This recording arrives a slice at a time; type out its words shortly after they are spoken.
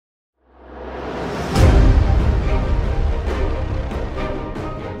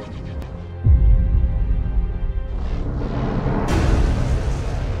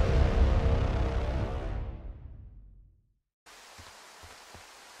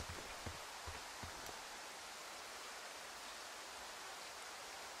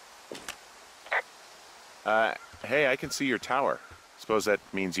Uh, hey, I can see your tower. Suppose that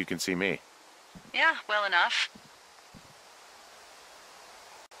means you can see me. Yeah, well enough.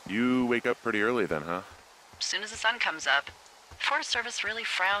 You wake up pretty early then, huh? As soon as the sun comes up. Forest Service really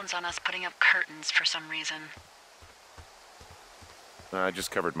frowns on us putting up curtains for some reason. I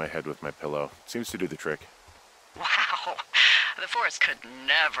just covered my head with my pillow. Seems to do the trick. Wow. The forest could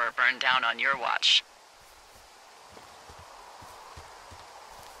never burn down on your watch.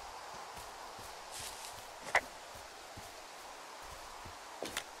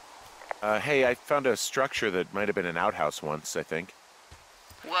 Hey, I found a structure that might have been an outhouse once, I think.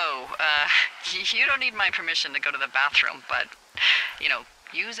 Whoa, you don't need my permission to go to the bathroom, but,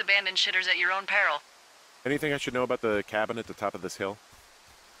 use abandoned shitters at your own peril. Anything I should know about the cabin at the top of this hill?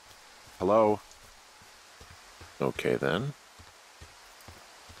 Hello? Okay, then.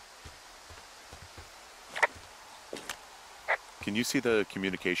 Can you see the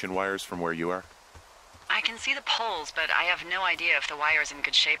communication wires from where you are? I can see the poles, but I have no idea if the wire's in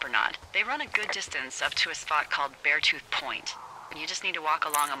good shape or not. They run a good distance up to a spot called Beartooth Point. You just need to walk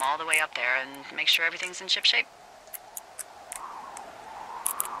along them all the way up there and make sure everything's in ship shape.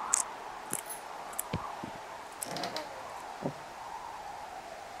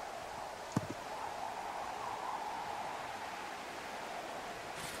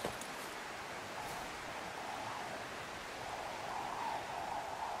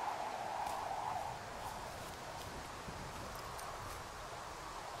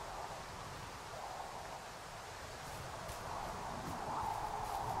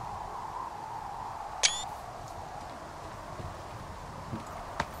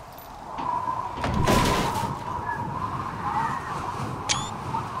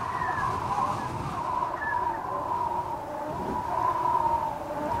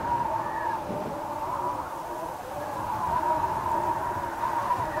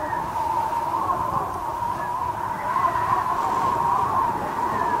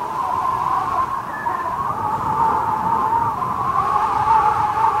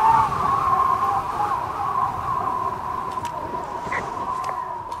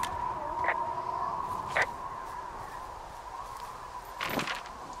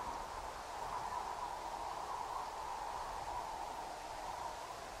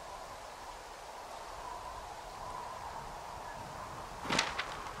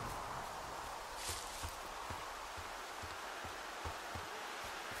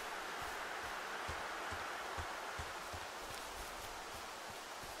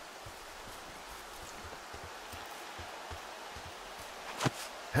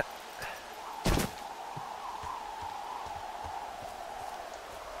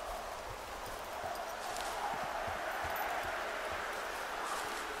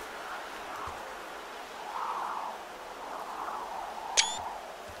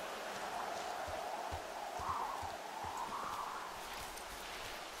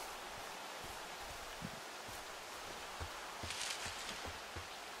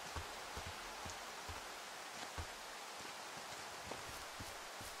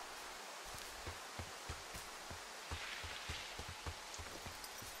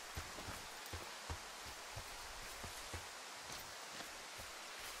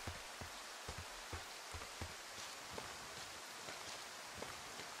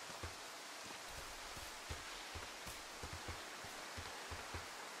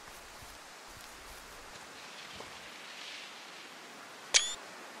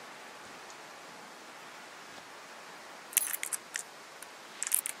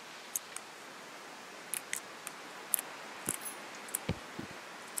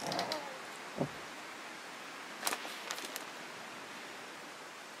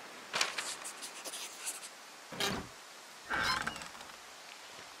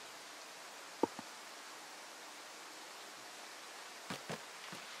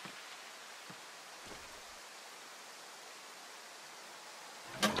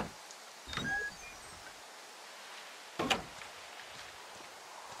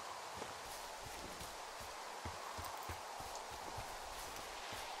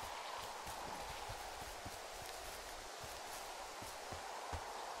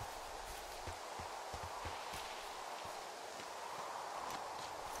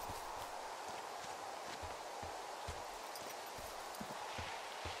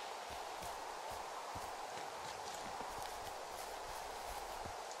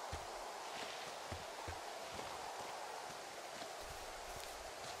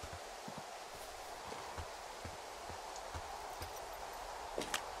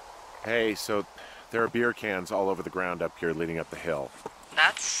 Hey, so there are beer cans all over the ground up here leading up the hill.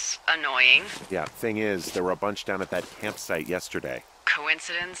 That's annoying. Yeah, thing is, there were a bunch down at that campsite yesterday.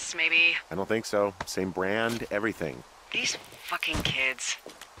 Coincidence, maybe? I don't think so. Same brand, everything. These fucking kids.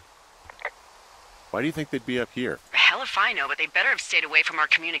 Why do you think they'd be up here? Hell if I know, but they better have stayed away from our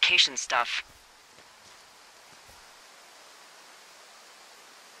communication stuff.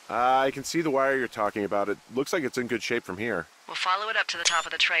 I can see the wire you're talking about. It looks like it's in good shape from here. We'll follow it up to the top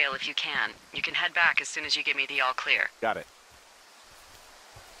of the trail if you can. You can head back as soon as you give me the all clear. Got it.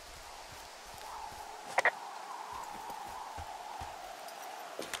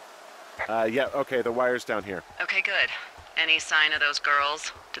 Yeah, okay, the wire's down here. Okay, good. Any sign of those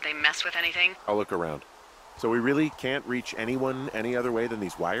girls? Did they mess with anything? I'll look around. So we really can't reach anyone any other way than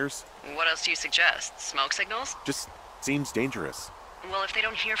these wires? What else do you suggest? Smoke signals? Just seems dangerous. Well, if they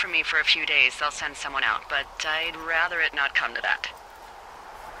don't hear from me for a few days, they'll send someone out, but I'd rather it not come to that.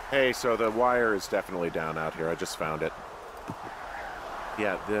 Hey, so the wire is definitely down out here. I just found it.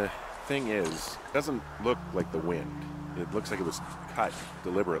 Yeah, the thing is, it doesn't look like the wind. It looks like it was cut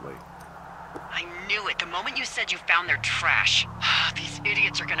deliberately. I knew it the moment you said you found their trash. These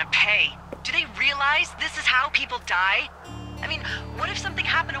idiots are gonna pay. Do they realize this is how people die? I mean, what if something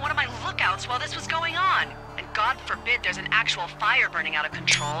happened to one of my lookouts while this was going on? And God forbid there's an actual fire burning out of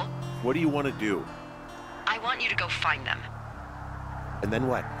control. What do you want to do? I want you to go find them. And then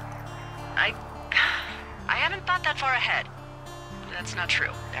what? I haven't thought that far ahead. That's not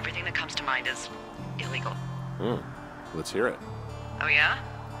true. Everything that comes to mind is illegal. Let's hear it. Oh yeah?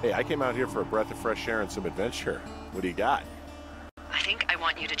 Hey, I came out here for a breath of fresh air and some adventure. What do you got? I think I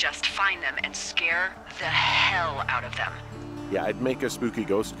want you to just find them and scare the hell out of them. Yeah, I'd make a spooky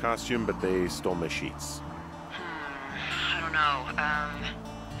ghost costume, but they stole my sheets. I don't know.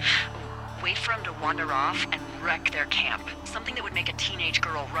 Wait for them to wander off and wreck their camp. Something that would make a teenage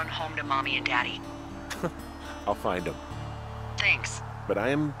girl run home to mommy and daddy. I'll find them. Thanks. But I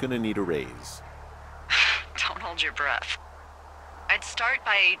am gonna need a raise. Don't hold your breath. I'd start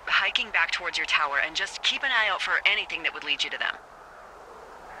by hiking back towards your tower and just keep an eye out for anything that would lead you to them.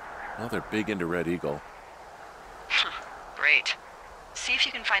 Well, they're big into Red Eagle. Great. See if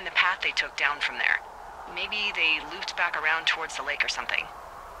you can find the path they took down from there. Maybe they looped back around towards the lake or something.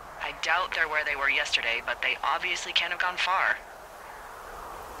 I doubt they're where they were yesterday, but they obviously can't have gone far.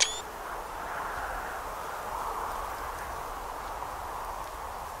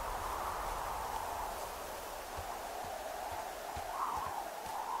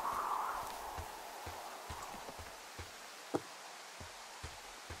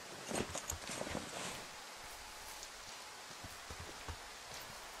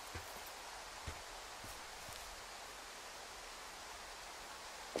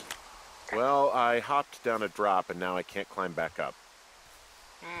 Well, I hopped down a drop and now I can't climb back up.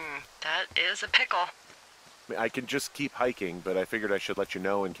 That is a pickle. I mean, I can just keep hiking, but I figured I should let you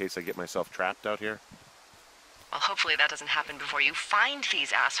know in case I get myself trapped out here. Well, hopefully that doesn't happen before you find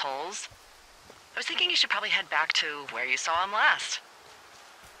these assholes. I was thinking you should probably head back to where you saw them last.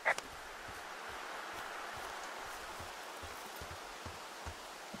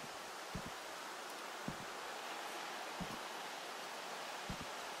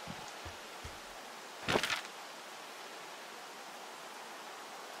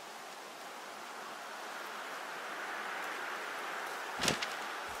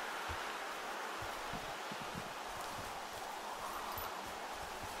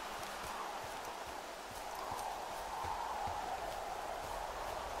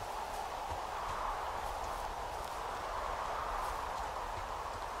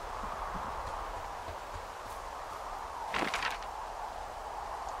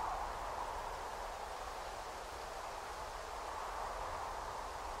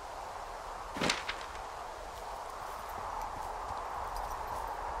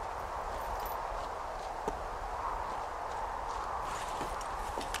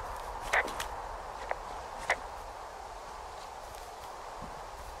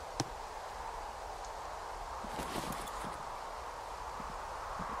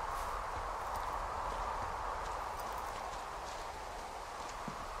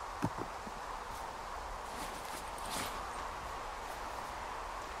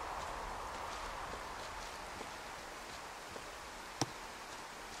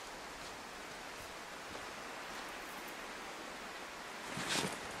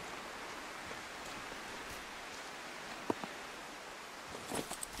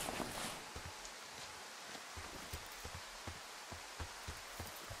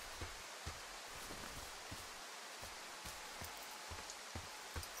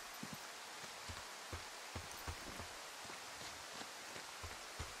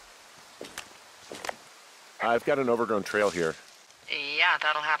 I've got an overgrown trail here. Yeah,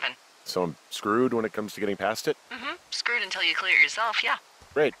 that'll happen. So I'm screwed when it comes to getting past it? Mm-hmm. Screwed until you clear it yourself, yeah.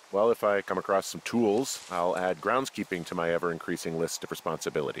 Great. Well, if I come across some tools, I'll add groundskeeping to my ever-increasing list of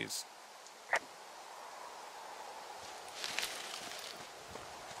responsibilities.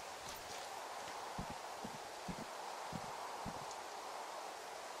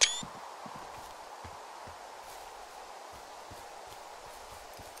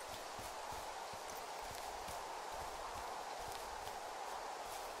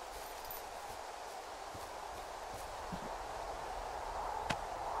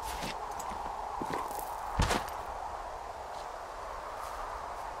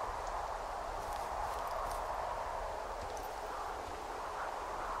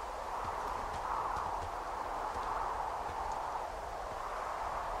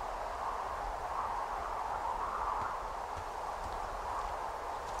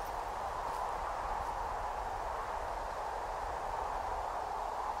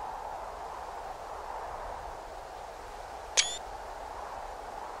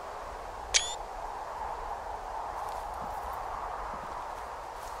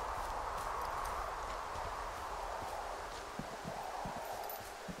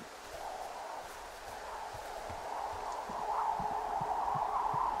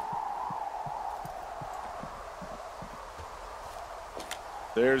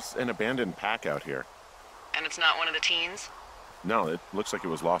 There's an abandoned pack out here. And it's not one of the teens? No, it looks like it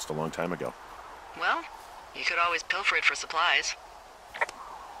was lost a long time ago. Well, you could always pilfer it for supplies.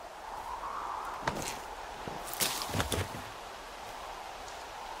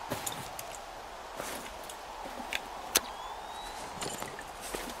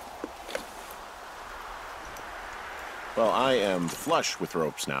 Well, I am flush with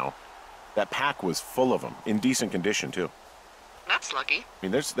ropes now. That pack was full of them, in decent condition, too. That's lucky. I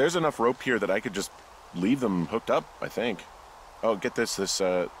mean, there's enough rope here that I could just leave them hooked up, I think. Oh, get this. This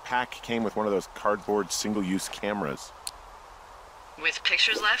pack came with one of those cardboard single-use cameras. With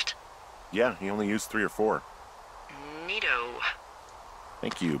pictures left? Yeah, he only used 3 or 4. Neato.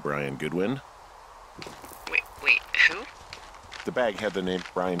 Thank you, Brian Goodwin. Wait, who? The bag had the name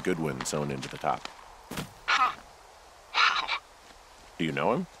Brian Goodwin sewn into the top. Huh. Wow. Do you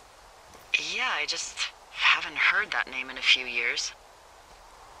know him? Yeah, I just haven't heard that name in a few years.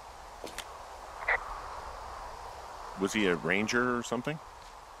 Was he a ranger or something?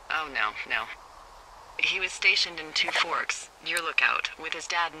 Oh, no. He was stationed in Two Forks, your lookout, with his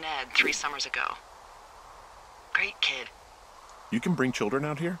dad Ned 3 summers ago. Great kid. You can bring children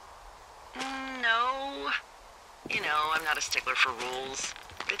out here? No. You know, I'm not a stickler for rules.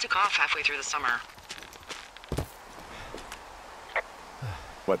 They took off halfway through the summer.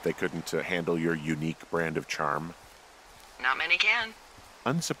 What, they couldn't handle your unique brand of charm? Not many can.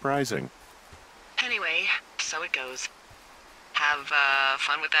 Unsurprising. Anyway, so it goes. Have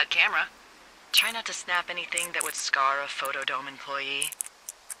fun with that camera. Try not to snap anything that would scar a Photodome employee.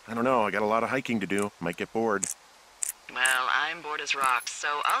 I don't know, I got a lot of hiking to do. Might get bored. Well, I'm bored as rocks,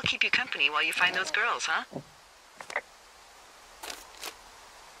 so I'll keep you company while you find those girls, huh?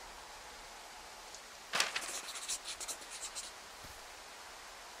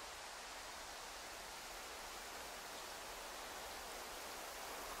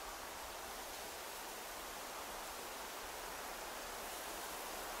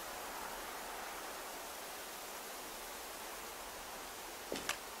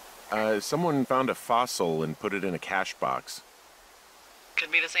 Someone found a fossil and put it in a cache box.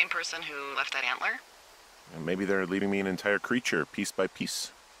 Could be the same person who left that antler. And maybe they're leaving me an entire creature, piece by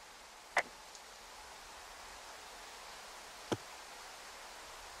piece.